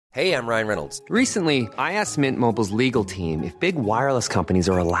Hey, I'm Ryan Reynolds. Recently, I asked Mint Mobile's legal team if big wireless companies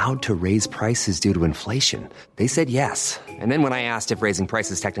are allowed to raise prices due to inflation. They said yes. And then when I asked if raising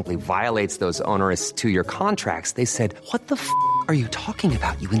prices technically violates those onerous two-year contracts, they said, "What the f*** are you talking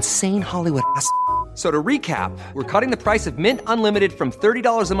about, you insane Hollywood ass?" So to recap, we're cutting the price of Mint Unlimited from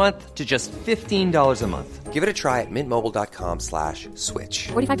 $30 a month to just $15 a month. Give it a try at mintmobile.com/switch.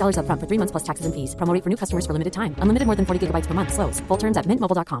 $45 up front for 3 months plus taxes and fees. Promo rate for new customers for limited time. Unlimited more than 40 gigabytes per month. Slows full terms at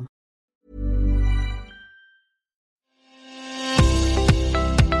mintmobile.com.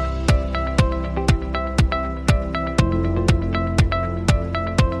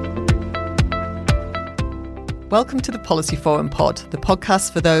 Welcome to the Policy Forum Pod, the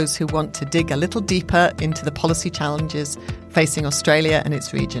podcast for those who want to dig a little deeper into the policy challenges facing Australia and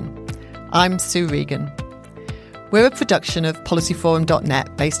its region. I'm Sue Regan. We're a production of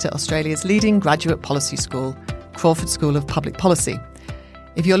policyforum.net based at Australia's leading graduate policy school, Crawford School of Public Policy.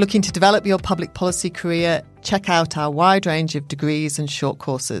 If you're looking to develop your public policy career, check out our wide range of degrees and short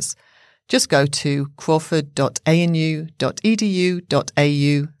courses. Just go to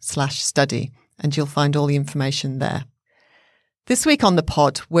crawford.anu.edu.au/study. And you'll find all the information there. This week on the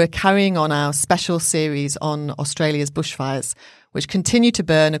pod, we're carrying on our special series on Australia's bushfires, which continue to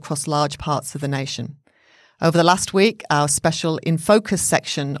burn across large parts of the nation. Over the last week, our special In Focus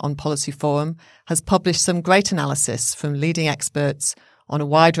section on Policy Forum has published some great analysis from leading experts on a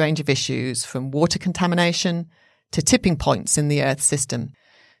wide range of issues, from water contamination to tipping points in the Earth system.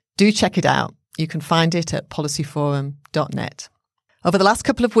 Do check it out. You can find it at policyforum.net. Over the last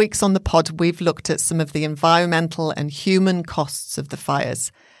couple of weeks on the pod, we've looked at some of the environmental and human costs of the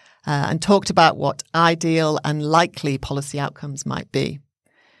fires and talked about what ideal and likely policy outcomes might be.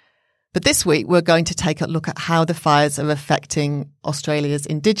 But this week, we're going to take a look at how the fires are affecting Australia's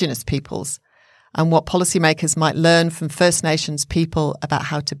Indigenous peoples and what policymakers might learn from First Nations people about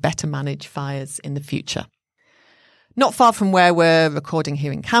how to better manage fires in the future. Not far from where we're recording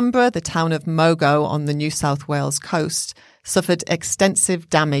here in Canberra, the town of Mogo on the New South Wales coast suffered extensive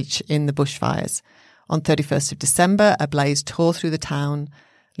damage in the bushfires. On 31st of December, a blaze tore through the town,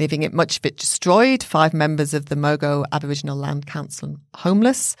 leaving it much of it destroyed, 5 members of the Mogo Aboriginal Land Council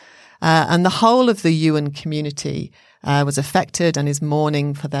homeless, and the whole of the Yuin community was affected and is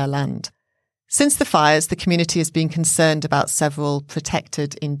mourning for their land. Since the fires, the community has been concerned about several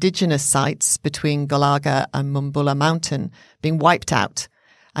protected Indigenous sites between Golaga and Mumbulla Mountain being wiped out,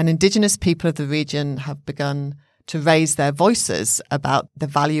 and Indigenous people of the region have begun to raise their voices about the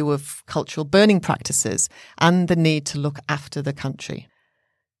value of cultural burning practices and the need to look after the country.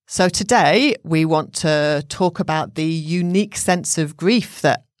 So today we want to talk about the unique sense of grief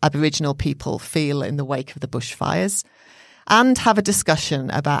that Aboriginal people feel in the wake of the bushfires and have a discussion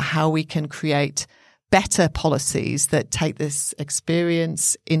about how we can create better policies that take this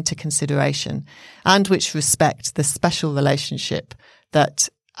experience into consideration and which respect the special relationship that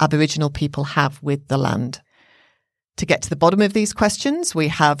Aboriginal people have with the land. To get to the bottom of these questions, we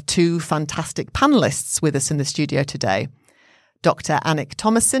have 2 fantastic panellists with us in the studio today. Dr. Anik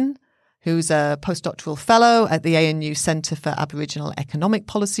Thomason, who's a postdoctoral fellow at the ANU Centre for Aboriginal Economic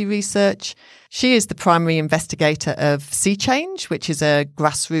Policy Research. She is the primary investigator of Sea Change, which is a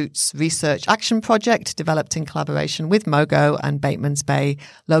grassroots research action project developed in collaboration with Mogo and Batemans Bay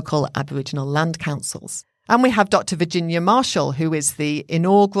local Aboriginal land councils. And we have Dr. Virginia Marshall, who is the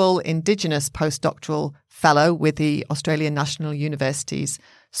inaugural Indigenous postdoctoral fellow with the Australian National University's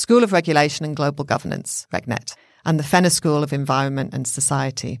School of Regulation and Global Governance, RegNet, and the Fenner School of Environment and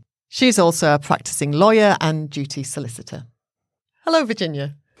Society. She's also a practicing lawyer and duty solicitor. Hello,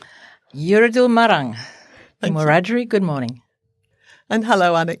 Virginia. Yuradil Marang. Wiradjuri, good morning. And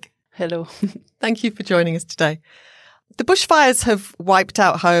hello, Anik. Hello. Thank you for joining us today. The bushfires have wiped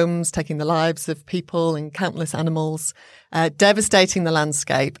out homes, taking the lives of people and countless animals, devastating the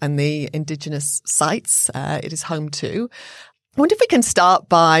landscape and the Indigenous sites it is home to. I wonder if we can start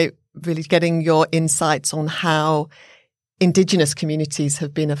by really getting your insights on how Indigenous communities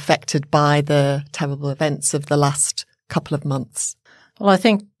have been affected by the terrible events of the last couple of months. Well, I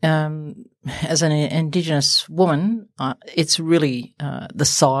think as an Indigenous woman, it's really the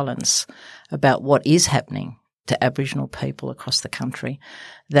silence about what is happening to Aboriginal people across the country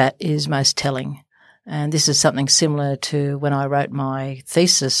that is most telling. And this is something similar to when I wrote my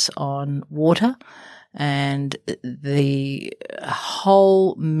thesis on water, and the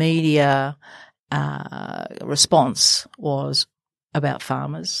whole media response was about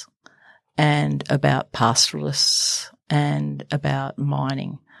farmers and about pastoralists and about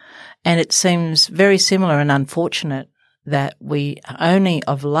mining. And it seems very similar and unfortunate that we only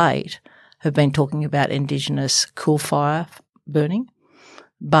of late have been talking about Indigenous coal fire burning,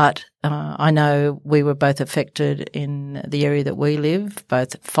 But I know we were both affected in the area that we live,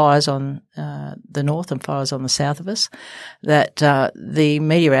 both fires on the north and fires on the south of us, that the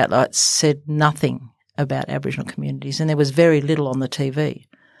media outlets said nothing about Aboriginal communities, and there was very little on the TV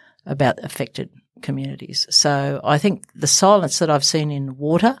about affected communities. So I think the silence that I've seen in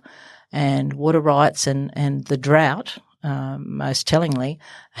water and water rights and the drought, most tellingly,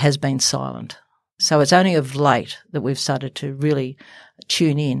 has been silent. So it's only of late that we've started to really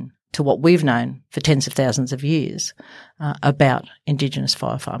tune in to what we've known for tens of thousands of years about Indigenous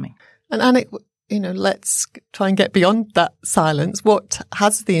fire farming. And Anik, let's try and get beyond that silence. What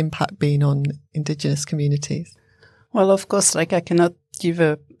has the impact been on Indigenous communities? Well, of course, I cannot give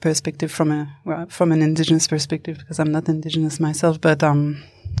a perspective from an Indigenous perspective because I'm not Indigenous myself, but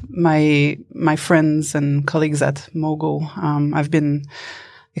my friends and colleagues at Mogo have been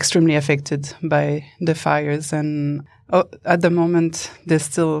extremely affected by the fires, and at the moment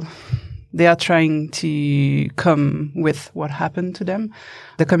they are trying to come with what happened to them.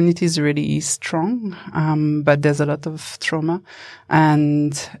 The community is really strong, but there's a lot of trauma.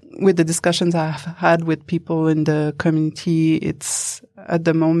 And with the discussions I've had with people in the community, at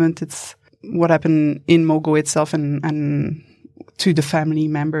the moment it's what happened in Mogo itself and to the family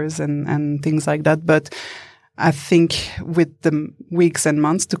members and things like that. But I think with the weeks and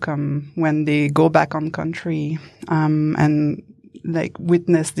months to come, when they go back on country, and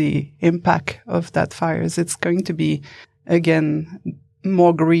witness the impact of that fires, it's going to be again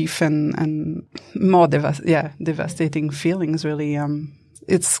more grief and more devastating feelings, really.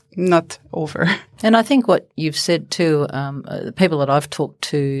 It's not over. And I think what you've said too, the people that I've talked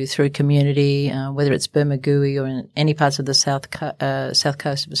to through community, whether it's Bermagui or in any parts of the south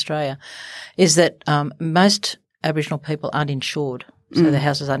coast of Australia, is that most Aboriginal people aren't insured. So their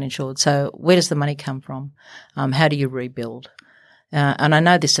houses aren't insured. So where does the money come from? How do you rebuild? And I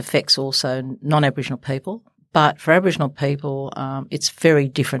know this affects also non-Aboriginal people, but for Aboriginal people, it's very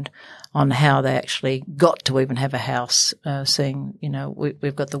different on how they actually got to even have a house, seeing,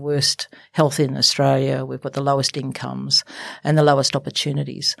 we've got the worst health in Australia, we've got the lowest incomes and the lowest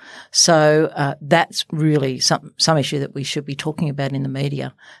opportunities. So that's really some issue that we should be talking about in the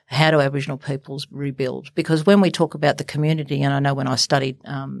media. How do Aboriginal peoples rebuild? Because when we talk about the community, and I know when I studied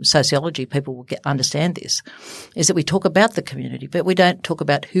sociology, people will understand this, is that we talk about the community, but we don't talk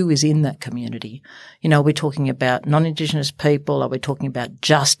about who is in that community. Are we talking about non-Indigenous people? Are we talking about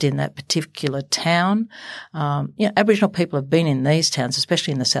just in that particular town? Aboriginal people have been in these towns,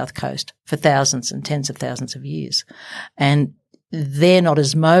 especially in the South Coast, for thousands and tens of thousands of years. And they're not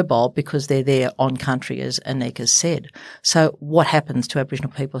as mobile because they're there on country, as Anik has said. So what happens to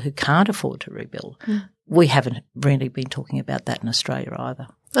Aboriginal people who can't afford to rebuild? We haven't really been talking about that in Australia either.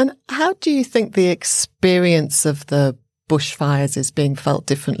 And how do you think the experience of the bushfires is being felt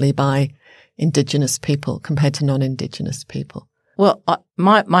differently by Indigenous people compared to non-Indigenous people? Well,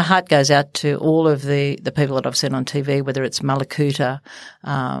 my heart goes out to all of the people that I've seen on TV, whether it's Malakuta,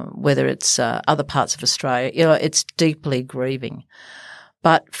 whether it's other parts of Australia. It's deeply grieving.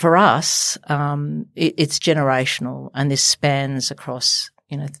 But for us, it's generational, and this spans across,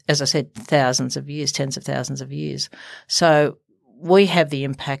 as I said, thousands of years, tens of thousands of years. So we have the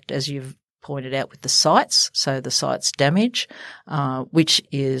impact, as you've pointed out, with the sites. So the sites damage, which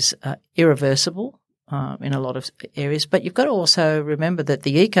is irreversible. In a lot of areas. But you've got to also remember that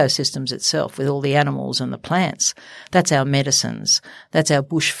the ecosystems itself, with all the animals and the plants, that's our medicines, that's our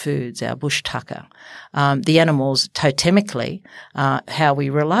bush foods, our bush tucker. The animals, totemically, how we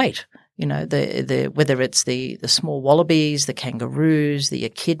relate. Whether it's the small wallabies, the kangaroos, the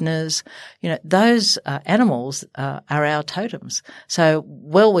echidnas, those animals are our totems. So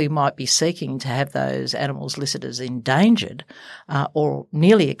while we might be seeking to have those animals listed as endangered or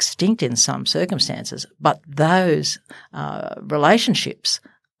nearly extinct in some circumstances, but those relationships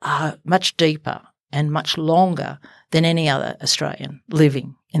are much deeper and much longer than any other Australian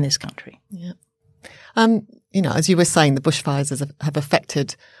living in this country. Yeah. As you were saying, the bushfires have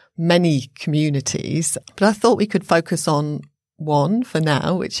affected many communities, but I thought we could focus on one for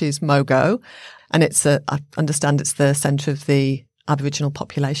now, which is Mogo. And I understand it's the centre of the Aboriginal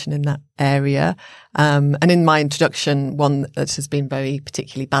population in that area. And in my introduction, one that has been very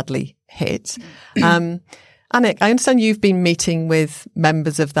particularly badly hit. Anik, I understand you've been meeting with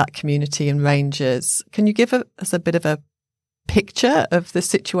members of that community and rangers. Can you give us a bit of a picture of the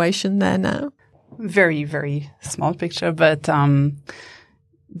situation there now? Very, very small picture, but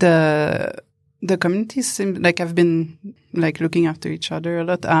the communities seem like have been looking after each other a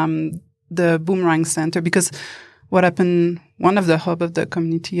lot. The Boomerang Center, because what happened, one of the hub of the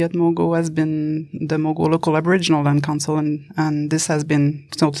community at Mogo has been the Mogo Local Aboriginal Land Council, and this has been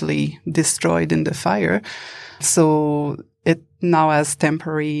totally destroyed in the fire. So it now has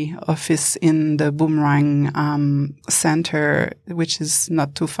temporary office in the Boomerang Center, which is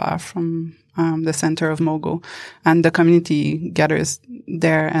not too far from the center of Mogo, and the community gathers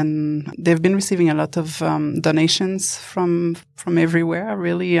there, and they've been receiving a lot of donations from everywhere,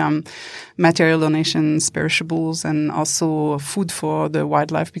 really, material donations, perishables, and also food for the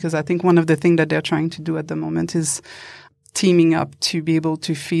wildlife, because I think one of the things that they're trying to do at the moment is teaming up to be able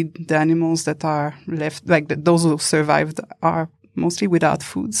to feed the animals that are left, like those who survived are mostly without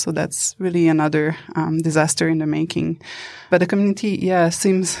food. So that's really another disaster in the making. But the community,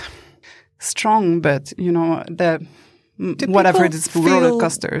 seems strong, but, what I've heard is roller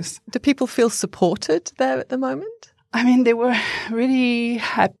coasters. Do people feel supported there at the moment? I mean, they were really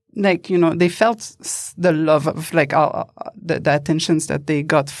happy. They felt the love of, the attentions that they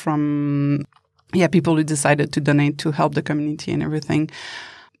got from, people who decided to donate to help the community and everything.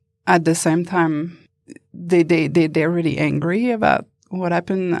 At the same time, they're really angry about what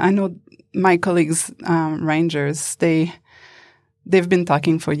happened. I know my colleagues, rangers, they've been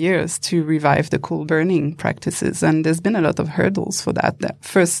talking for years to revive the coal burning practices, and there's been a lot of hurdles for that.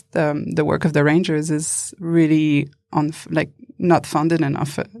 First, the work of the rangers is really not funded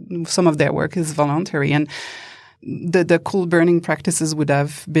enough. Some of their work is voluntary, and the coal burning practices would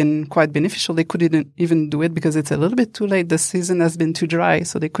have been quite beneficial. They couldn't even do it because it's a little bit too late. The season has been too dry,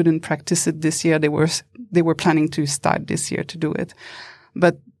 so they couldn't practice it this year. They were planning to start this year to do it,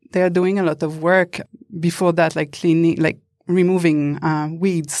 but they are doing a lot of work before that, like cleaning, removing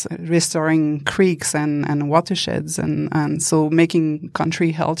weeds, restoring creeks and watersheds, and so making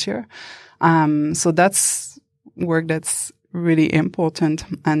country healthier. So that's work that's really important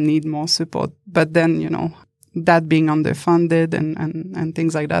and need more support. But then, that being underfunded and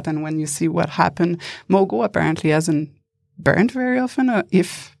things like that. And when you see what happened, Mogo apparently hasn't burned very often,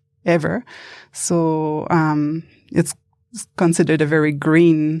 if ever. So it's considered a very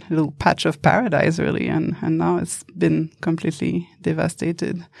green little patch of paradise, really, and now it's been completely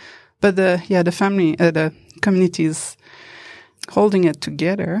devastated. But the community is holding it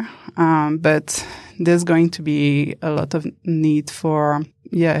together, but there's going to be a lot of need for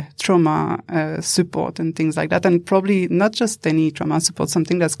trauma support and things like that, and probably not just any trauma support,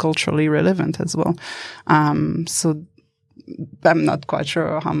 something that's culturally relevant as well. So I'm not quite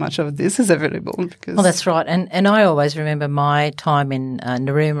sure how much of this is available. Well, that's right. And I always remember my time in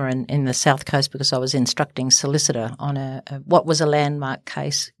Narooma and in the South Coast, because I was instructing solicitor on what was a landmark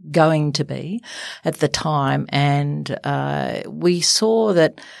case going to be at the time. And we saw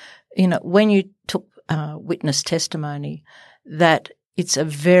that, when you took witness testimony, that it's a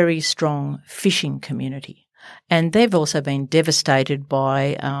very strong fishing community. And they've also been devastated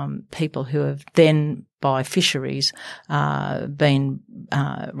by people who have then, by fisheries, been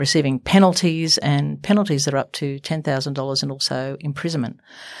receiving penalties, and penalties that are up to $10,000 and also imprisonment.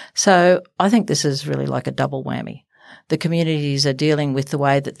 So I think this is really like a double whammy. The communities are dealing with the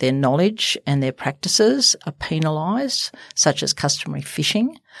way that their knowledge and their practices are penalised, such as customary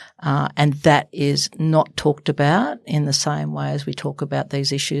fishing, and that is not talked about in the same way as we talk about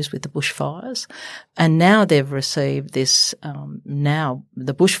these issues with the bushfires. And now they've received this, now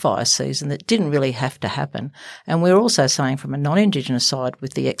the bushfire season that didn't really have to happen. And we're also saying from a non-Indigenous side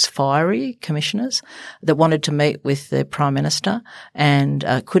with the ex-fiery commissioners that wanted to meet with the Prime Minister and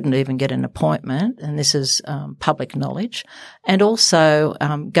couldn't even get an appointment, and this is public knowledge, and also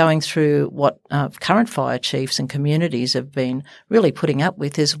going through what current fire chiefs and communities have been really putting up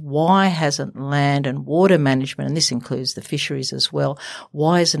with is why hasn't land and water management, and this includes the fisheries as well,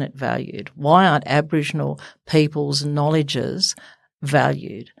 why isn't it valued? Why aren't Aboriginal people's knowledges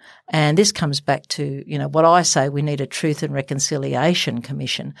valued? And this comes back to, what I say, we need a Truth and Reconciliation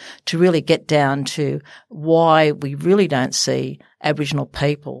Commission to really get down to why we really don't see Aboriginal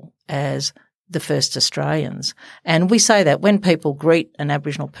people as the first Australians. And we say that when people greet an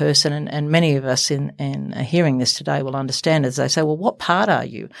Aboriginal person, and many of us in hearing this today will understand as they say, well, what part are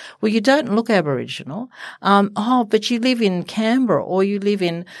you? Well, you don't look Aboriginal. But you live in Canberra, or you live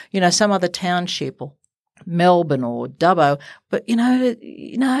in, some other township, or Melbourne or Dubbo, but you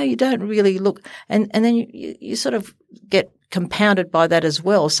don't really look, and then you sort of get compounded by that as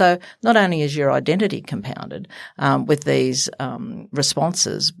well. So not only is your identity compounded with these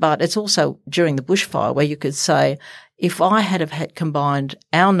responses, but it's also during the bushfire where you could say, if I had combined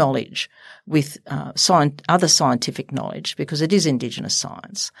our knowledge with other scientific knowledge, because it is Indigenous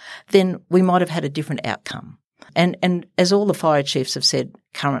science, then we might have had a different outcome. And as all the fire chiefs have said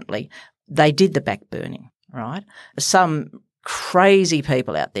currently, they did the backburning. right? Some crazy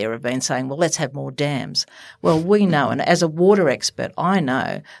people out there have been saying, well, let's have more dams. Well, we know, and as a water expert, I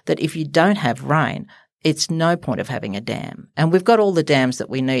know that if you don't have rain, it's no point of having a dam. And we've got all the dams that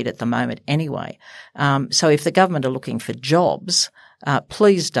we need at the moment anyway. So if the government are looking for jobs,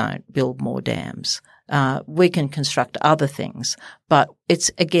 please don't build more dams. We can construct other things. But it's,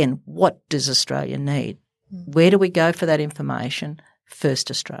 again, what does Australia need? Where do we go for that information? First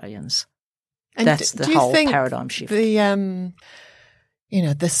Australians. And that's the whole paradigm shift. The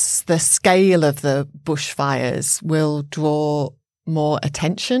the scale of the bushfires will draw more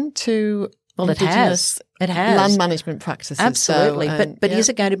attention to Indigenous land management practices. Absolutely. So, but is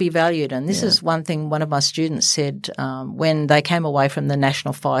it going to be valued? And this is one thing one of my students said when they came away from the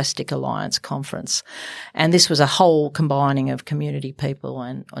National Fire Stick Alliance conference. And this was a whole combining of community people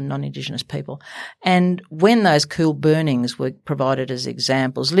and non-Indigenous people. And when those cool burnings were provided as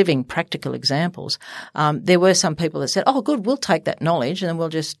examples, living practical examples, there were some people that said, oh, good, we'll take that knowledge and then we'll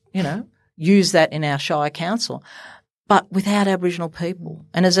just, use that in our Shire Council. But without Aboriginal people.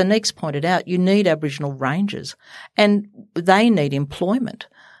 And as Anique's pointed out, you need Aboriginal rangers and they need employment.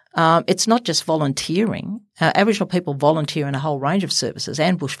 It's not just volunteering. Aboriginal people volunteer in a whole range of services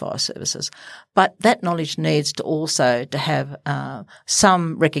and bushfire services. But that knowledge needs to also to have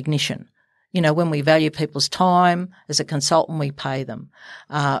some recognition. When we value people's time, as a consultant, we pay them.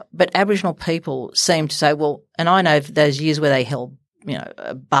 But Aboriginal people seem to say, well, and I know those years where they held,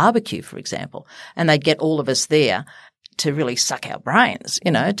 a barbecue, for example, and they'd get all of us there to really suck our brains,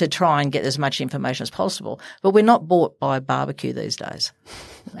 to try and get as much information as possible. But we're not bought by barbecue these days.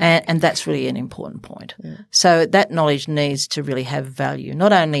 And that's really an important point. Yeah. So that knowledge needs to really have value,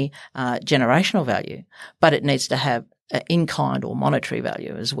 not only generational value, but it needs to have in-kind or monetary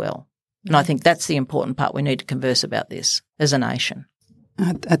value as well. And I think that's the important part. We need to converse about this as a nation.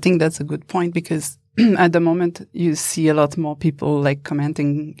 I think that's a good point because at the moment you see a lot more people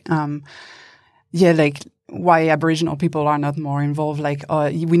commenting, why Aboriginal people are not more involved,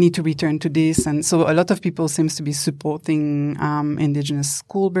 we need to return to this. And so a lot of people seems to be supporting Indigenous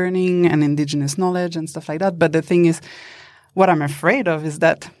school burning and Indigenous knowledge and stuff like that. But the thing is, what I'm afraid of is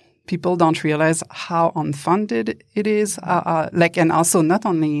that people don't realize how unfunded it is. And also not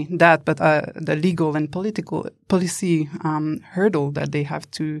only that, but the legal and policy hurdle that they have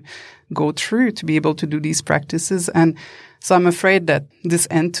to go through to be able to do these practices. And so I'm afraid that this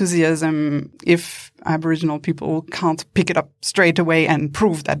enthusiasm, if Aboriginal people can't pick it up straight away and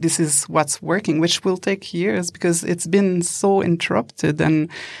prove that this is what's working, which will take years because it's been so interrupted and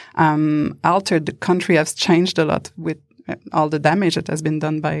altered. The country has changed a lot with all the damage that has been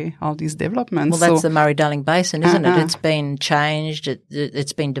done by all these developments. Well, that's the Murray-Darling Basin, isn't it? It's been changed.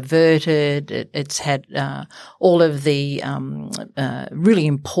 It's been diverted. It's had all of the really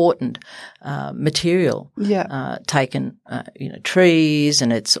important material taken, trees,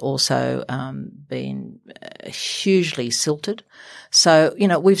 and it's also been hugely silted. So,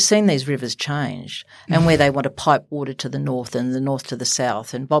 we've seen these rivers change and where they want to pipe water to the north and the north to the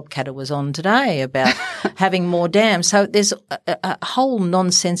south. And Bob Catter was on today about having more dams. So there's a whole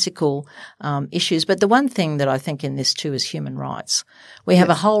nonsensical issues. But the one thing that I think in this too is human rights. We have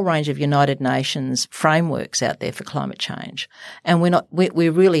a whole range of United Nations frameworks out there for climate change. And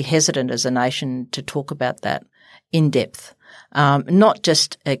we're really hesitant as a nation to talk about that in depth. Not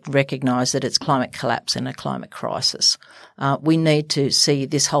just recognise that it's climate collapse and a climate crisis. We need to see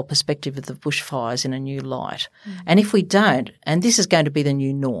this whole perspective of the bushfires in a new light. And if we don't, and this is going to be the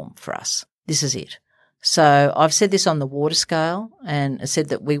new norm for us, this is it. So I've said this on the water scale and I said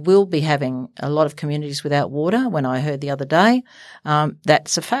that we will be having a lot of communities without water. When I heard the other day,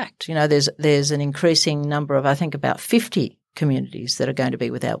 that's a fact. There's an increasing number of, I think, about 50 communities that are going to be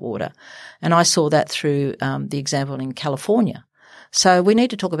without water. And I saw that through the example in California. So we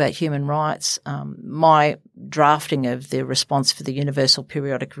need to talk about human rights. My drafting of the response for the Universal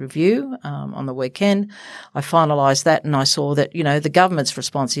Periodic Review on the weekend, I finalised that and I saw that, the government's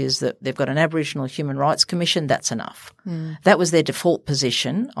response is that they've got an Aboriginal Human Rights Commission, that's enough. That was their default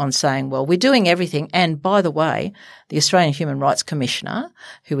position on saying, well, we're doing everything. And by the way, the Australian Human Rights Commissioner,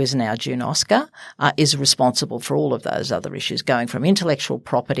 who is now June Oscar, is responsible for all of those other issues, going from intellectual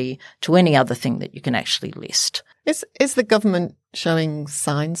property to any other thing that you can actually list. Is the government showing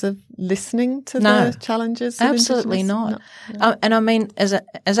signs of listening to the challenges? Absolutely not. No. And I mean, as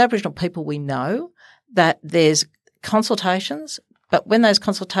Aboriginal people, we know that there's consultations, but when those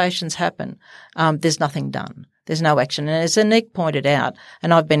consultations happen, there's nothing done. There's no action. And as Anique pointed out,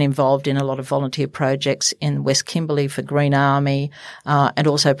 and I've been involved in a lot of volunteer projects in West Kimberley for Green Army, and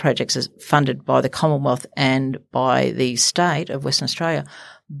also projects funded by the Commonwealth and by the state of Western Australia.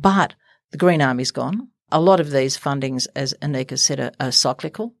 But the Green Army's gone. a lot of these fundings, as Anika said, are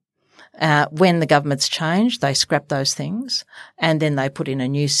cyclical. When the governments change, they scrap those things and then they put in a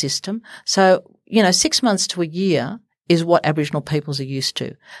new system. So, 6 months to a year is what Aboriginal peoples are used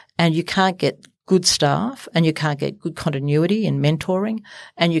to. And you can't get good staff and you can't get good continuity in mentoring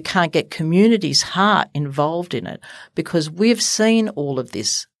and you can't get communities' heart involved in it because we've seen all of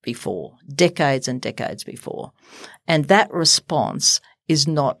this before, decades and decades before. And that response is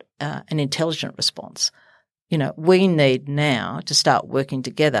not an intelligent response. We need now to start working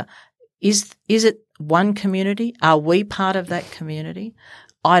together. Is it one community? Are we part of that community?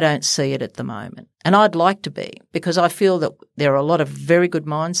 I don't see it at the moment. And I'd like to be because I feel that there are a lot of very good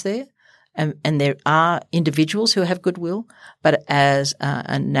minds there and there are individuals who have goodwill, but as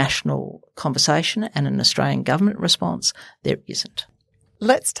a national conversation and an Australian government response, there isn't.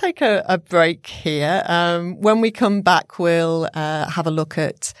 Let's take a break here. When we come back, we'll have a look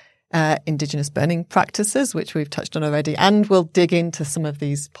at Indigenous burning practices, which we've touched on already, and we'll dig into some of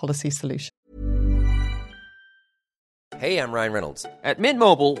these policy solutions. Hey, I'm Ryan Reynolds. At Mint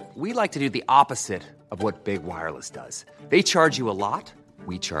Mobile, we like to do the opposite of what Big Wireless does. They charge you a lot,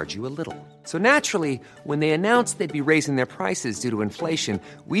 we charge you a little. So naturally, when they announced they'd be raising their prices due to inflation,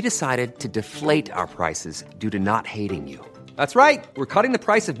 we decided to deflate our prices due to not hating you. That's right. We're cutting the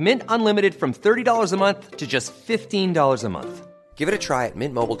price of Mint Unlimited from $30 a month to just $15 a month. Give it a try at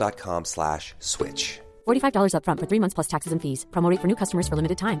mintmobile.com/switch. $45 up front for 3 months plus taxes and fees. Promo rate for new customers for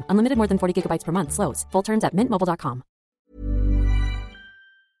limited time. Unlimited more than 40 gigabytes per month. Slows full terms at mintmobile.com.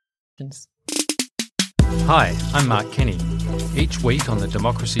 Hi, I'm Mark Kenny. Each week on the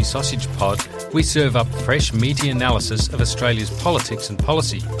Democracy Sausage Pod, we serve up fresh meaty analysis of Australia's politics and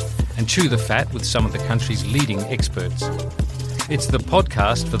policy and chew the fat with some of the country's leading experts. It's the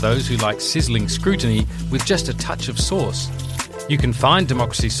podcast for those who like sizzling scrutiny with just a touch of sauce. You can find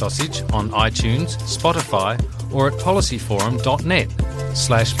Democracy Sausage on iTunes, Spotify, or at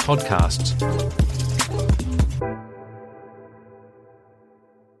policyforum.net/podcasts.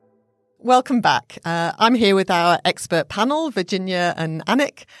 Welcome back. I'm here with our expert panel, Virginia and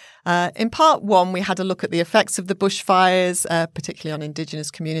Anik. In part one, we had a look at the effects of the bushfires, particularly on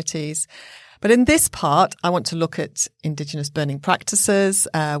Indigenous communities. But in this part, I want to look at Indigenous burning practices,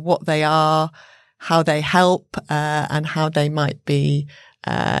 what they are, how they help, and how they might be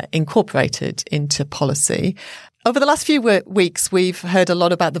incorporated into policy. Over the last few weeks, we've heard a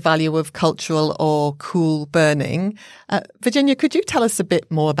lot about the value of cultural or cool burning. Virginia, could you tell us a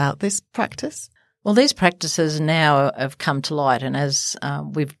bit more about this practice? Well, these practices now have come to light, and as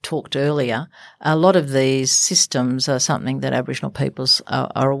we've talked earlier, a lot of these systems are something that Aboriginal peoples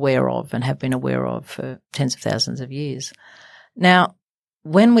are aware of and have been aware of for tens of thousands of years. Now,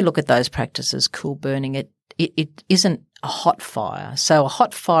 when we look at those practices, cool burning, it isn't a hot fire. So a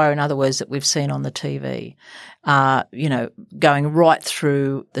hot fire, in other words, that we've seen on the TV, going right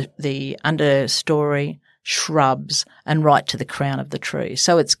through the understory, shrubs, and right to the crown of the tree.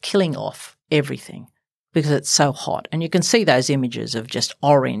 So it's killing off everything because it's so hot. And you can see those images of just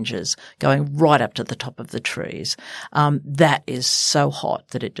oranges going right up to the top of the trees. That is so hot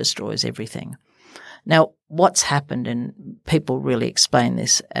that it destroys everything. Now, what's happened, and people really explain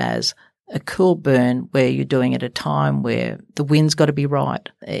this as a cool burn where you're doing it at a time where the wind's got to be right.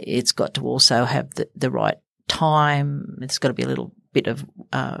 It's got to also have the right time. It's got to be a little bit of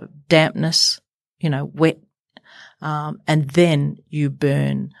dampness, wet. And then you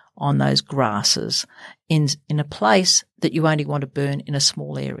burn on those grasses in a place that you only want to burn in a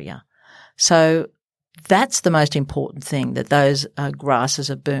small area. So that's the most important thing, that those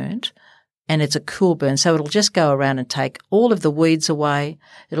grasses are burnt. And it's a cool burn. So it'll just go around and take all of the weeds away.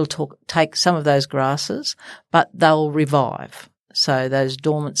 It'll take some of those grasses, but they'll revive. So those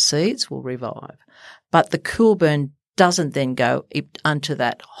dormant seeds will revive. But the cool burn doesn't then go onto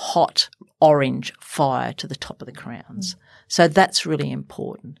that hot orange fire to the top of the crowns. So that's really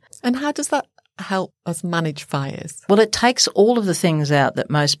important. And how does that help us manage fires? Well, it takes all of the things out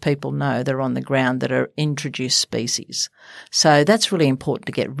that most people know that are on the ground that are introduced species. So that's really important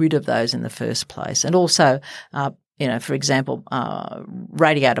to get rid of those in the first place. And also, for example,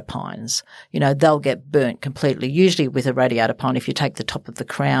 radiata pines, they'll get burnt completely. Usually with a radiata pine, if you take the top of the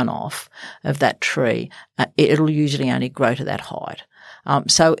crown off of that tree, it'll usually only grow to that height.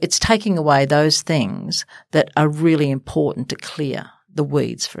 So it's taking away those things that are really important to clear, the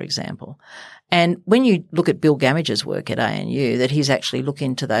weeds, for example. And when you look at Bill Gamage's work at ANU, that he's actually looked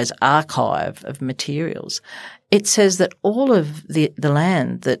into those archive of materials, it says that all of the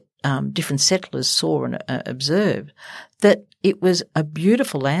land that different settlers saw and observed, that it was a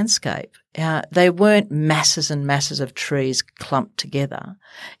beautiful landscape they weren't masses and masses of trees clumped together.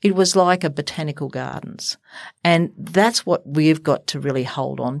 It was like a botanical gardens. And that's what we've got to really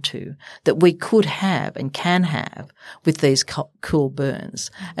hold on to, that we could have and can have with these cool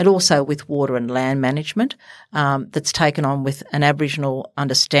burns, and also with water and land management that's taken on with an Aboriginal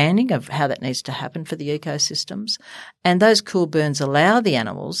understanding of how that needs to happen for the ecosystems. And those cool burns allow the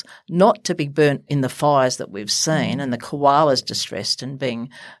animals not to be burnt in the fires that we've seen and the koalas distressed and being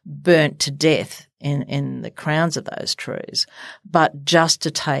burnt to death in the crowns of those trees, but just to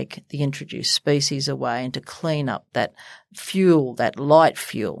take the introduced species away and to clean up that fuel, that light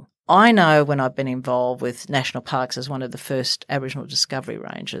fuel. I know when I've been involved with national parks as one of the first Aboriginal discovery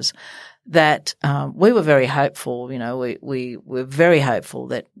ranges that we were very hopeful, we were very hopeful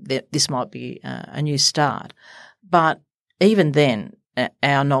that this might be a new start. But even then,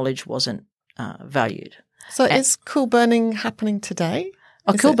 our knowledge wasn't valued. So is cool burning happening today?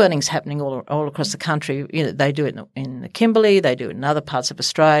 Cool burning's happening all across the country. They do it in the Kimberley, they do it in other parts of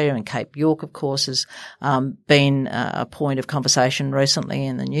Australia, and Cape York, of course, has been a point of conversation recently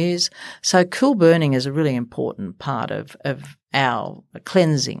in the news. So cool burning is a really important part of our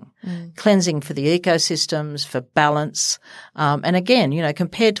cleansing for the ecosystems, for balance. And again,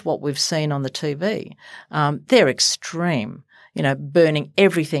 compared to what we've seen on the TV, they're extreme. Burning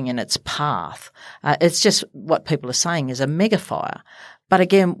everything in its path. It's just what people are saying is a mega fire. But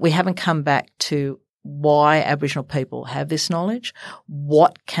again, we haven't come back to why Aboriginal people have this knowledge,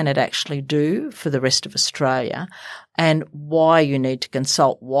 what can it actually do for the rest of Australia, and why you need to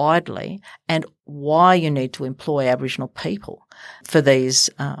consult widely, and why you need to employ Aboriginal people for these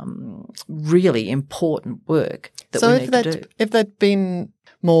really important work that we need to do. If there'd been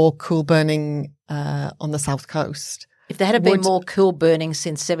more cool burning on the South Coast, if there had been more cool burning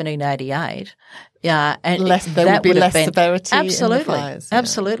since 1788, and there would be less severity absolutely, in the fires.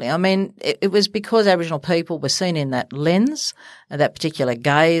 Absolutely. I mean, it was because Aboriginal people were seen in that lens, that particular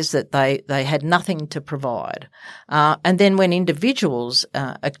gaze, that they had nothing to provide. And then when individuals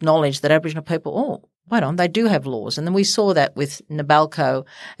acknowledged that Aboriginal people, wait on, they do have laws. And then we saw that with Nabalco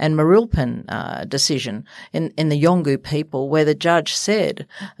and Marilpin decision in the Yolngu people, where the judge said,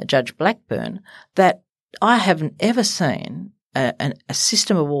 Judge Blackburn, that I haven't ever seen a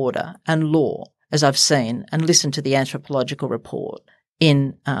system of order and law as I've seen and listened to the anthropological report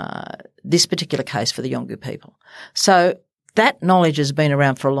in this particular case for the Yolngu people. So that knowledge has been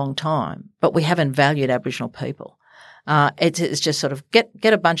around for a long time, but we haven't valued Aboriginal people. It's just sort of get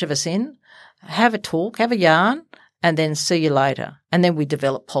a bunch of us in, have a talk, have a yarn, and then see you later. And then we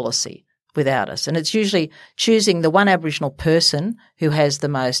develop policy without us. And it's usually choosing the one Aboriginal person who has the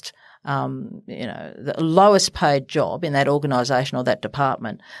most the lowest paid job in that organisation or that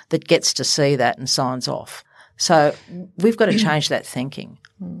department that gets to see that and signs off. So we've got to change that thinking.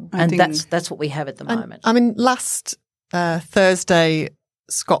 And that's what we have at the moment. I mean, last Thursday,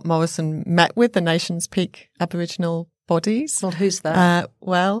 Scott Morrison met with the nation's peak Aboriginal bodies. Well, who's that?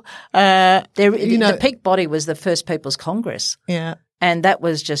 The peak body was the First Peoples Congress. Yeah. And that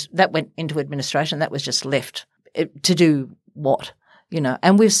went into administration. That was just left to do what?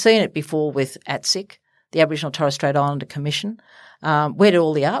 And we've seen it before with ATSIC, the Aboriginal Torres Strait Islander Commission. Where did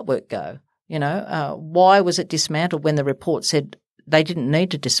all the artwork go? Why was it dismantled when the report said they didn't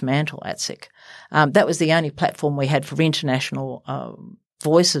need to dismantle ATSIC? That was the only platform we had for international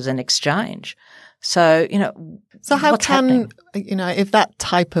voices and exchange. So, so how what's can, happening? If that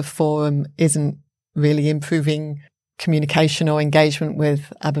type of forum isn't really improving communication or engagement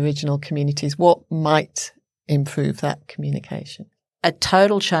with Aboriginal communities, what might improve that communication? A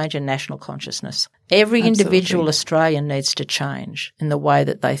total change in national consciousness. Every individual Australian needs to change in the way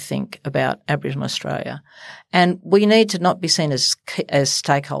that they think about Aboriginal Australia. And we need to not be seen as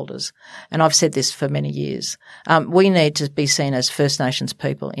stakeholders. And I've said this for many years. We need to be seen as First Nations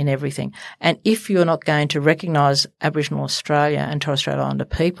people in everything. And if you're not going to recognise Aboriginal Australia and Torres Strait Islander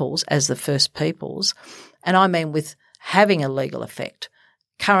peoples as the first peoples, and I mean with having a legal effect,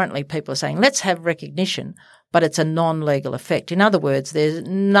 currently people are saying, let's have recognition, but it's a non-legal effect. In other words, there's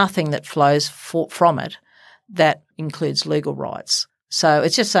nothing that flows from it that includes legal rights. So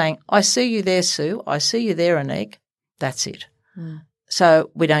it's just saying, I see you there, Sue. I see you there, Anique. That's it.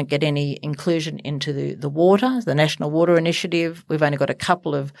 So we don't get any inclusion into the water, the National Water Initiative. We've only got a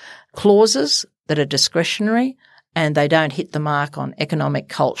couple of clauses that are discretionary, and they don't hit the mark on economic,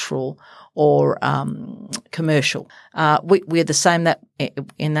 cultural or commercial. We're the same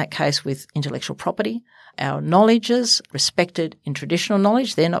in that case with intellectual property. Our knowledge is respected in traditional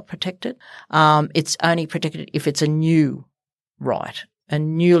knowledge. They're not protected. It's only protected if it's a new right, a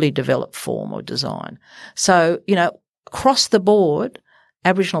newly developed form or design. So, across the board,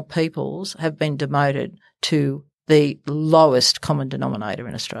 Aboriginal peoples have been demoted to the lowest common denominator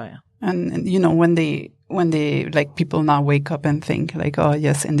in Australia. And you know, when they like people now wake up and think like, oh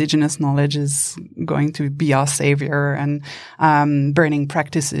yes, Indigenous knowledge is going to be our savior, and burning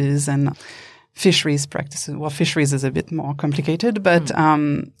practices and fisheries practices. Well, fisheries is a bit more complicated, but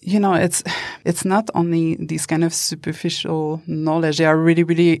you know, it's not only these kind of superficial knowledge. They are really,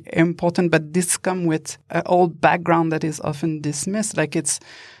 really important, but this come with an old background that is often dismissed. Like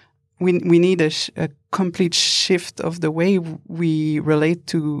we need a complete shift of the way we relate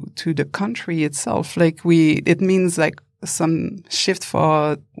to the country itself. Like it means like some shift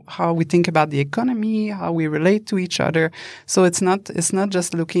for how we think about the economy, how we relate to each other. So it's not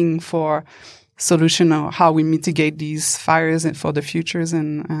just looking for solution or how we mitigate these fires and for the futures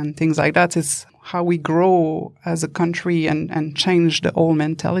and things like that. It's how we grow as a country and change the whole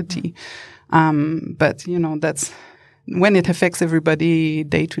mentality. But you know, that's when it affects everybody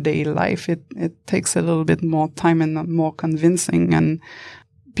day-to-day life, it takes a little bit more time and more convincing. And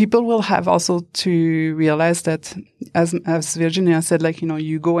people will have also to realize that, as Virginia said, like, you know,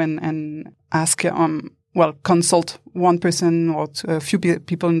 you go and ask, consult one person or a few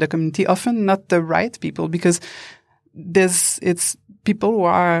people in the community, often not the right people, because it's people who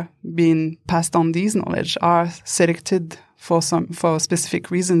are being passed on these knowledge are selected for specific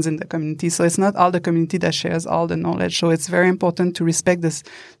reasons in the community. So it's not all the community that shares all the knowledge. So it's very important to respect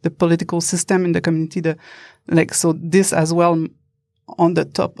the political system in the community. So this as well on the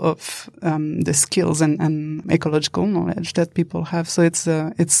top of the skills and ecological knowledge that people have. So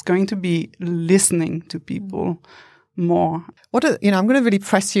it's going to be listening to people more. I'm going to really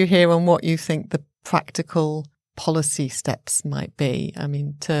press you here on what you think the practical policy steps might be. I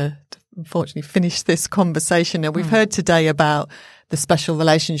mean, to unfortunately finish this conversation. Now, we've heard today about the special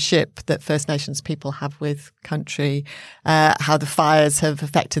relationship that First Nations people have with country, how the fires have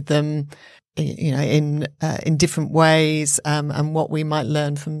affected them, you know, in different ways, and what we might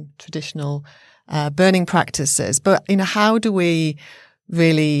learn from traditional burning practices. But, you know, how do we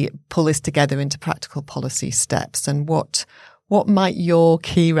really pull this together into practical policy steps, and what might your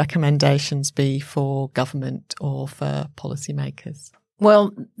key recommendations be for government or for policymakers?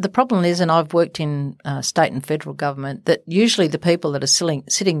 Well, the problem is, and I've worked in state and federal government, that usually the people that are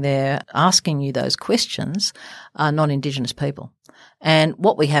sitting there asking you those questions are non-Indigenous people. And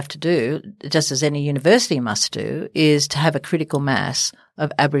what we have to do, just as any university must do, is to have a critical mass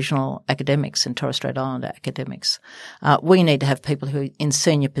of Aboriginal academics and Torres Strait Islander academics. We need to have people who are in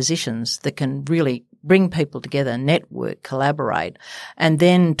senior positions that can really bring people together, network, collaborate, and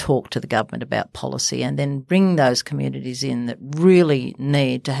then talk to the government about policy, and then bring those communities in that really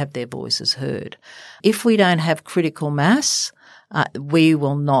need to have their voices heard. If we don't have critical mass, we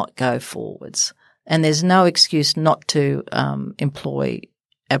will not go forwards. And there's no excuse not to employ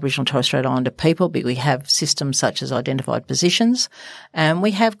Aboriginal and Torres Strait Islander people, but we have systems such as identified positions, and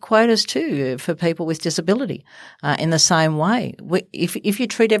we have quotas too for people with disability. In the same way, if you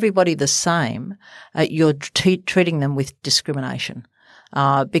treat everybody the same, you're treating them with discrimination.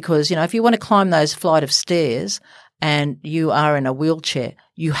 Because, you know, if you want to climb those flight of stairs and you are in a wheelchair,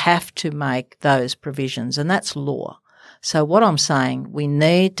 you have to make those provisions, and that's law. So what I'm saying, we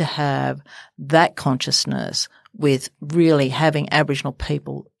need to have that consciousness with really having Aboriginal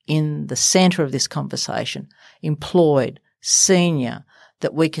people in the centre of this conversation, employed, senior,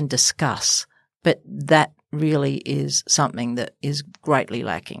 that we can discuss. But that really is something that is greatly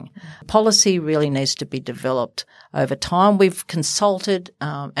lacking. Policy really needs to be developed over time. We've consulted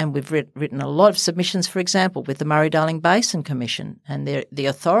and we've written a lot of submissions, for example, with the Murray-Darling Basin Commission and the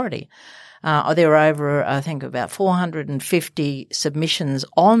authority. There were over, I think, about 450 submissions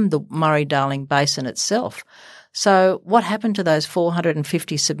on the Murray-Darling Basin itself. So what happened to those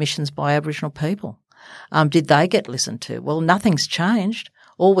 450 submissions by Aboriginal people? Did they get listened to? Well, nothing's changed.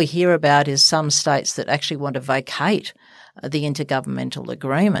 All we hear about is some states that actually want to vacate the intergovernmental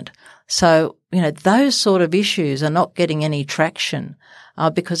agreement. So, you know, those sort of issues are not getting any traction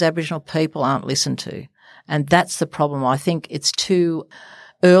because Aboriginal people aren't listened to. And that's the problem. I think it's too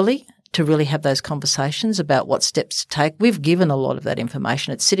early to really have those conversations about what steps to take. We've given a lot of that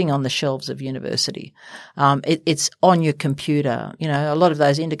information. It's sitting on the shelves of university. It's on your computer. You know, a lot of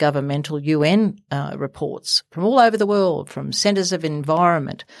those intergovernmental UN reports from all over the world, from centres of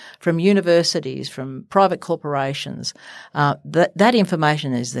environment, from universities, from private corporations. That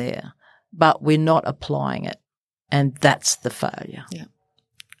information is there, but we're not applying it. And that's the failure. Yeah.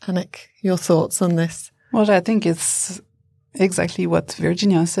 Anik, your thoughts on this? Well, I think it's exactly what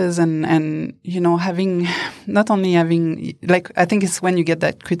Virginia says, and having not only having I think it's when you get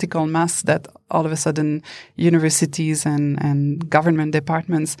that critical mass that all of a sudden universities and government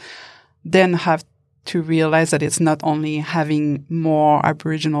departments then have to realize that it's not only having more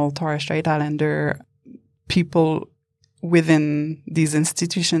Aboriginal, Torres Strait Islander people within these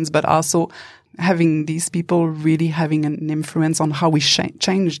institutions, but also having these people really having an influence on how we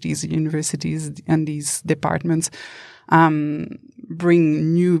change these universities and these departments.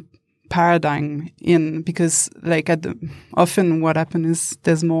 Bring new paradigm in, because often what happens is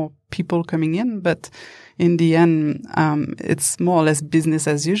there's more people coming in, but in the end, it's more or less business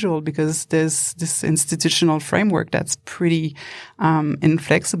as usual, because there's this institutional framework that's pretty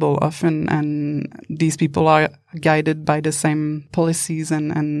inflexible often, and these people are guided by the same policies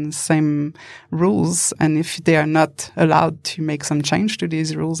and same rules. And if they are not allowed to make some change to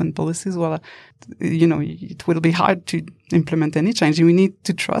these rules and policies, well, it will be hard to implement any change. We need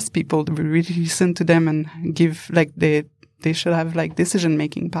to trust people, to really listen to them and give they should have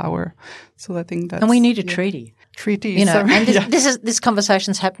decision-making power. So I think that's... And we need a treaty. Treaty. And this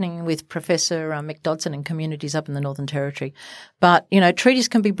conversation's happening with Professor Mick Dodson and communities up in the Northern Territory. But, treaties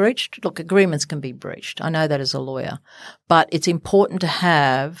can be breached. Look, agreements can be breached. I know that as a lawyer. But it's important to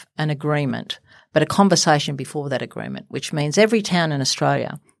have an agreement, but a conversation before that agreement, which means every town in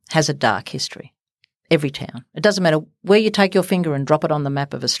Australia has a dark history. Every town. It doesn't matter where you take your finger and drop it on the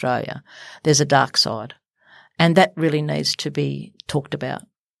map of Australia. There's a dark side. And that really needs to be talked about.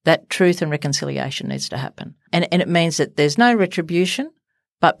 That truth and reconciliation needs to happen. And it means that there's no retribution,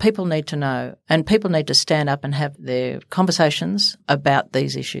 but people need to know, and people need to stand up and have their conversations about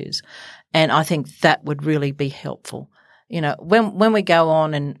these issues. And I think that would really be helpful. When we go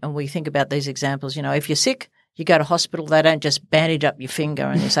on and we think about these examples, if you're sick, you go to hospital, they don't just bandage up your finger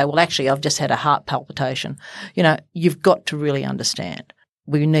and you say, well, actually, I've just had a heart palpitation. You've got to really understand.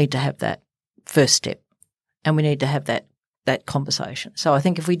 We need to have that first step. And we need to have that conversation. So I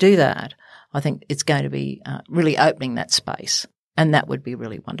think if we do that, I think it's going to be really opening that space. And that would be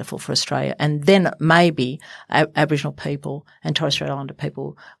really wonderful for Australia. And then maybe Aboriginal people and Torres Strait Islander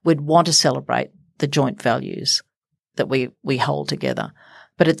people would want to celebrate the joint values that we hold together.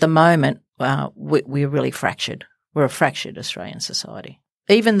 But at the moment, we're really fractured. We're a fractured Australian society.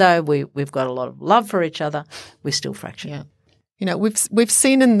 Even though we've got a lot of love for each other, we're still fractured. Yeah. We've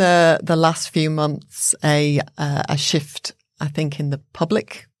seen in the last few months a shift, I think, in the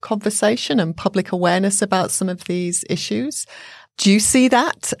public conversation and public awareness about some of these issues. Do you see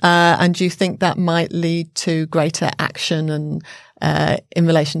that? And do you think that might lead to greater action and in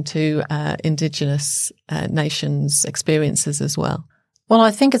relation to Indigenous nations' experiences as well? Well,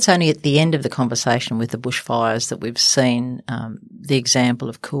 I think it's only at the end of the conversation with the bushfires that we've seen the example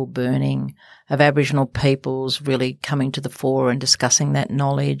of cool burning, of Aboriginal peoples really coming to the fore and discussing that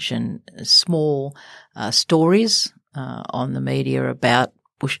knowledge, and small stories on the media about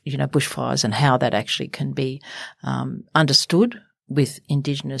bushfires and how that actually can be understood with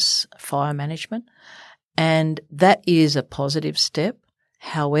Indigenous fire management. And that is a positive step.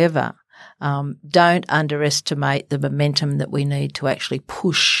 However, don't underestimate the momentum that we need to actually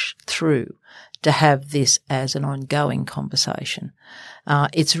push through to have this as an ongoing conversation.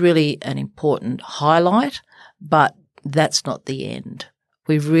 It's really an important highlight, but that's not the end.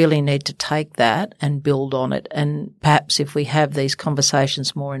 We really need to take that and build on it. And perhaps if we have these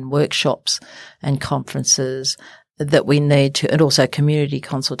conversations more in workshops and conferences that we need to, and also community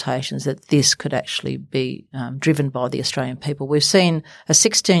consultations, that this could actually be driven by the Australian people. We've seen a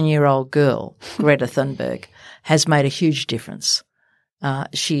 16-year-old girl, Greta Thunberg, has made a huge difference.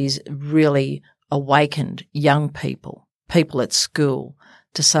 She's really awakened young people at school,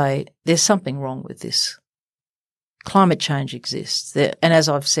 to say there's something wrong with this. Climate change exists. And as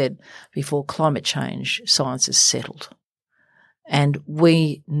I've said before, climate change science is settled. And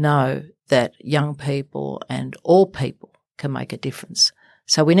we know that young people and all people can make a difference.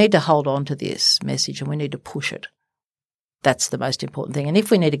 So we need to hold on to this message and we need to push it. That's the most important thing. And if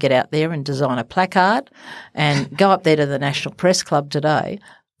we need to get out there and design a placard and go up there to the National Press Club today,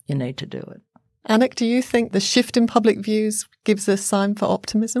 you need to do it. Anik, do you think the shift in public views gives a sign for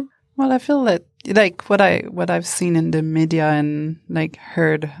optimism? Well, I feel that what I've seen in the media and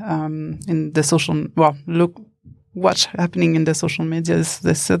heard in the social, what's happening in the social media is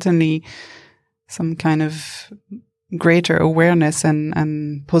there's certainly some kind of greater awareness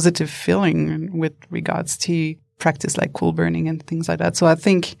and positive feeling with regards to practice like coal burning and things like that. So I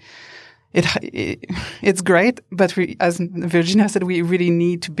think it's great, but as Virginia said, we really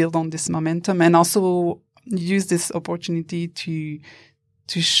need to build on this momentum and also use this opportunity to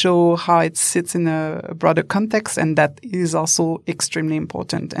to show how it sits in a broader context, and that is also extremely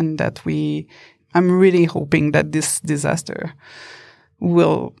important. And that I'm really hoping that this disaster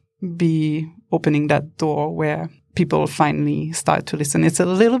will be opening that door where people finally start to listen. It's a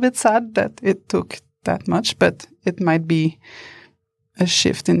little bit sad that it took that much, but it might be a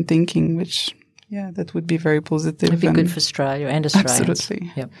shift in thinking, which, that would be very positive. It'd be good for Australia and Australians.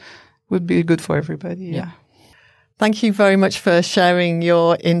 Absolutely. Yep. Would be good for everybody, yeah. Thank you very much for sharing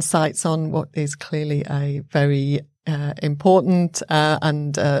your insights on what is clearly a very important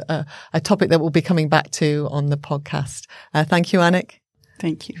and a topic that we'll be coming back to on the podcast. Thank you, Annick.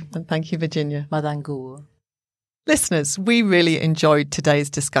 Thank you. And thank you, Virginia. Madangur. Listeners, we really enjoyed today's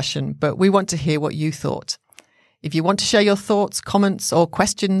discussion, but we want to hear what you thought. If you want to share your thoughts, comments, or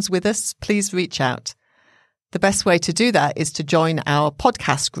questions with us, please reach out. The best way to do that is to join our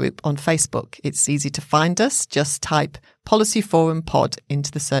podcast group on Facebook. It's easy to find us. Just type Policy Forum Pod into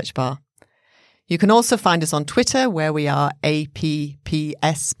the search bar. You can also find us on Twitter, where we are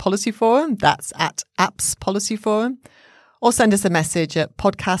APPS Policy Forum. That's at Apps Policy Forum. Or send us a message at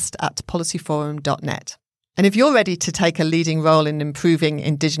podcast@policyforum.net. And if you're ready to take a leading role in improving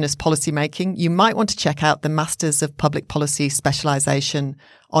Indigenous policymaking, you might want to check out the Masters of Public Policy specialisation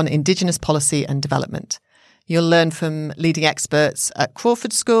on Indigenous policy and development. You'll learn from leading experts at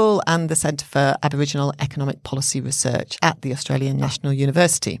Crawford School and the Centre for Aboriginal Economic Policy Research at the Australian National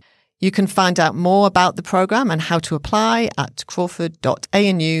University. You can find out more about the programme and how to apply at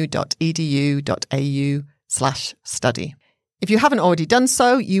crawford.anu.edu.au/study. If you haven't already done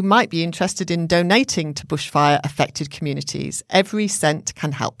so, you might be interested in donating to bushfire-affected communities. Every cent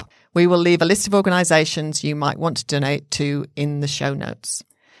can help. We will leave a list of organisations you might want to donate to in the show notes.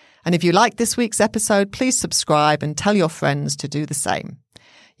 And if you like this week's episode, please subscribe and tell your friends to do the same.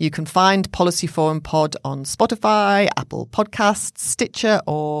 You can find Policy Forum Pod on Spotify, Apple Podcasts, Stitcher,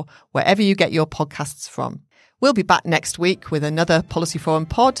 or wherever you get your podcasts from. We'll be back next week with another Policy Forum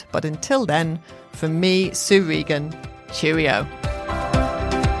Pod, but until then, from me, Sue Regan, cheerio.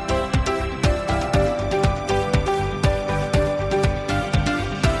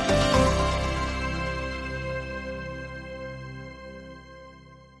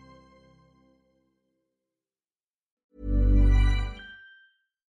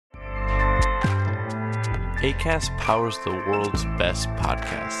 Acast powers the world's best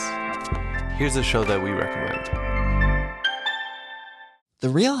podcasts. Here's a show that we recommend. The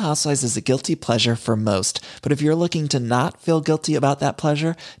Real Housewives is a guilty pleasure for most, but if you're looking to not feel guilty about that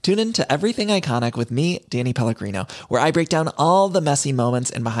pleasure, tune in to Everything Iconic with me, Danny Pellegrino, where I break down all the messy moments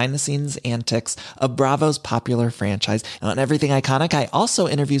and behind-the-scenes antics of Bravo's popular franchise. And on Everything Iconic, I also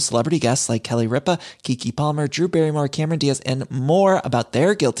interview celebrity guests like Kelly Ripa, Keke Palmer, Drew Barrymore, Cameron Diaz, and more about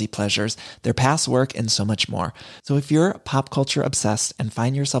their guilty pleasures, their past work, and so much more. So if you're pop culture obsessed and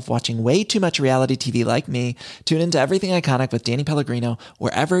find yourself watching way too much reality TV like me, tune in to Everything Iconic with Danny Pellegrino,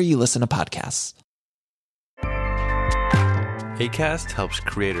 wherever you listen to podcasts. Acast helps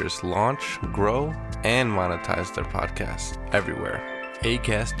creators launch, grow, and monetize their podcasts everywhere.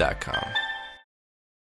 Acast.com.